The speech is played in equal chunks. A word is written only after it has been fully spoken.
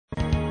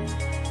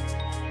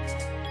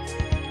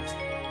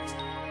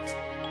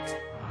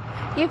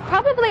You've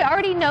probably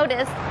already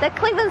noticed that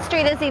Cleveland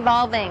Street is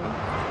evolving.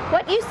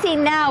 What you see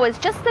now is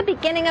just the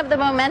beginning of the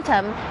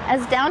momentum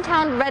as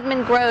downtown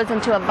Redmond grows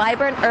into a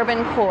vibrant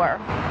urban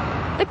core.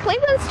 The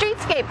Cleveland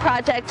Streetscape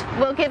project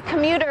will give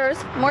commuters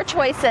more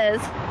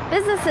choices,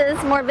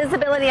 businesses more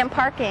visibility and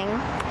parking,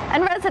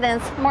 and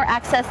residents more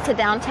access to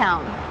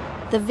downtown.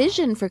 The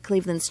vision for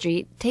Cleveland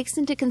Street takes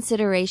into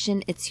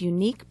consideration its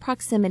unique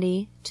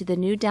proximity to the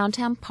new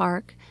downtown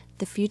park,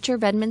 the future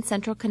Redmond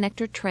Central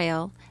Connector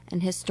Trail,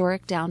 and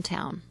historic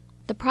downtown.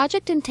 The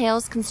project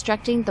entails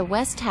constructing the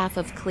west half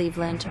of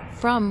Cleveland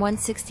from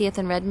 160th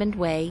and Redmond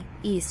Way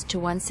east to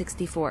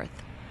 164th.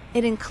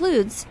 It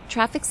includes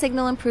traffic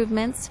signal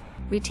improvements,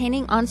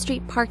 retaining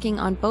on-street parking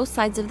on both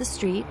sides of the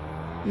street,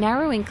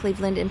 narrowing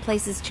Cleveland in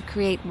places to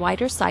create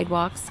wider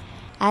sidewalks,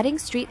 adding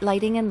street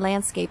lighting and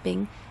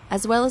landscaping,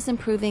 as well as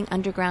improving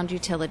underground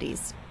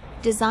utilities.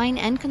 Design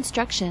and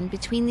construction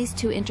between these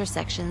two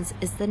intersections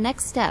is the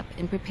next step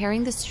in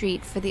preparing the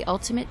street for the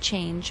ultimate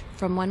change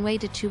from one-way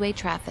to two-way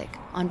traffic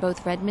on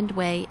both Redmond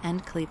Way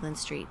and Cleveland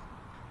Street.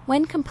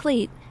 When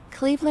complete,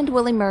 Cleveland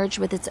will emerge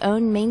with its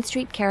own Main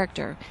Street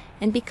character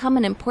and become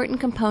an important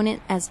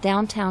component as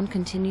downtown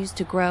continues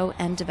to grow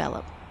and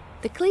develop.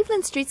 The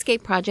Cleveland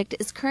Streetscape project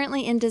is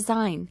currently in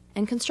design,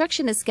 and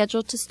construction is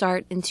scheduled to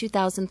start in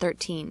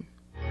 2013.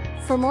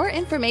 For more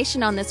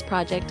information on this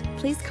project,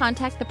 please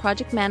contact the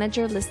project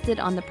manager listed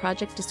on the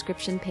project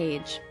description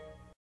page.